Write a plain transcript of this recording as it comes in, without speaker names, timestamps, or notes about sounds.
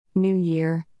New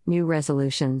year, new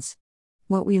resolutions.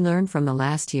 What we learned from the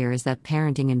last year is that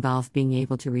parenting involved being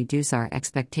able to reduce our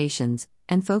expectations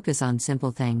and focus on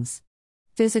simple things.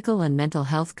 Physical and mental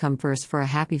health come first for a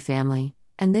happy family,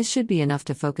 and this should be enough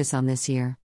to focus on this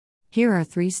year. Here are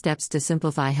 3 steps to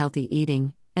simplify healthy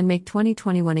eating and make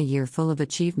 2021 a year full of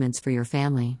achievements for your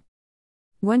family.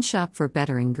 1. Shop for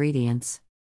better ingredients.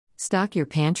 Stock your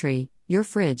pantry, your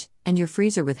fridge, and your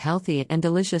freezer with healthy and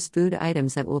delicious food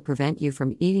items that will prevent you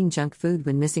from eating junk food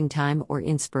when missing time or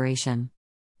inspiration.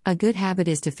 A good habit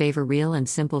is to favor real and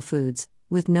simple foods,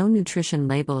 with no nutrition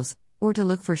labels, or to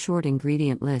look for short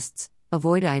ingredient lists.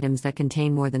 Avoid items that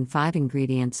contain more than 5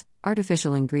 ingredients,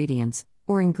 artificial ingredients,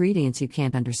 or ingredients you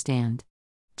can't understand.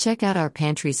 Check out our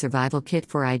pantry survival kit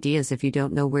for ideas if you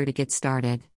don't know where to get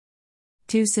started.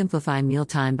 2. Simplify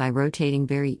mealtime by rotating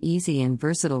very easy and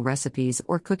versatile recipes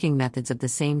or cooking methods of the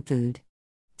same food.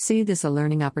 See this a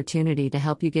learning opportunity to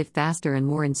help you get faster and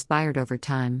more inspired over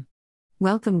time.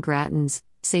 Welcome gratins,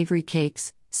 savory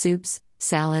cakes, soups,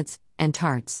 salads, and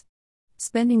tarts.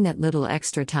 Spending that little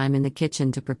extra time in the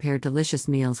kitchen to prepare delicious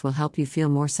meals will help you feel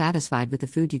more satisfied with the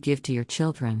food you give to your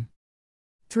children.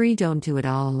 3. Don't do it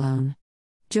all alone.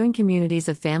 Join communities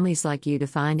of families like you to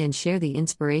find and share the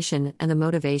inspiration and the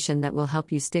motivation that will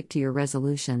help you stick to your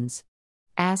resolutions.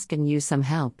 Ask and use some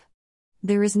help.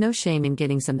 There is no shame in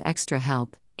getting some extra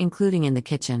help, including in the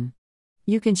kitchen.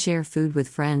 You can share food with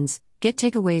friends, get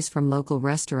takeaways from local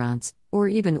restaurants, or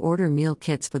even order meal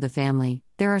kits for the family.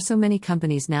 There are so many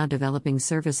companies now developing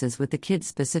services with the kids'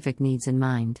 specific needs in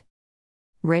mind.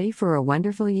 Ready for a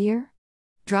wonderful year?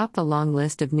 Drop the long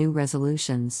list of new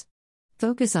resolutions.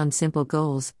 Focus on simple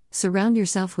goals, surround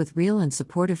yourself with real and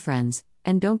supportive friends,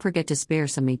 and don't forget to spare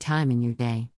some me time in your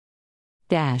day.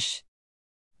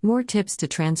 More tips to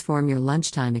transform your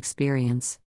lunchtime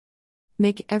experience.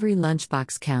 Make every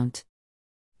lunchbox count.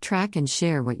 Track and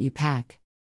share what you pack.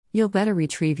 You'll better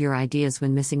retrieve your ideas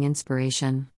when missing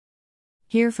inspiration.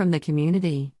 Hear from the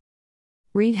community.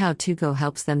 Read how Tuco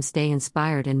helps them stay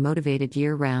inspired and motivated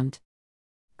year-round.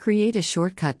 Create a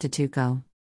shortcut to Tuco.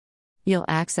 You'll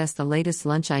access the latest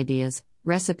lunch ideas,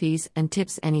 recipes, and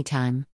tips anytime.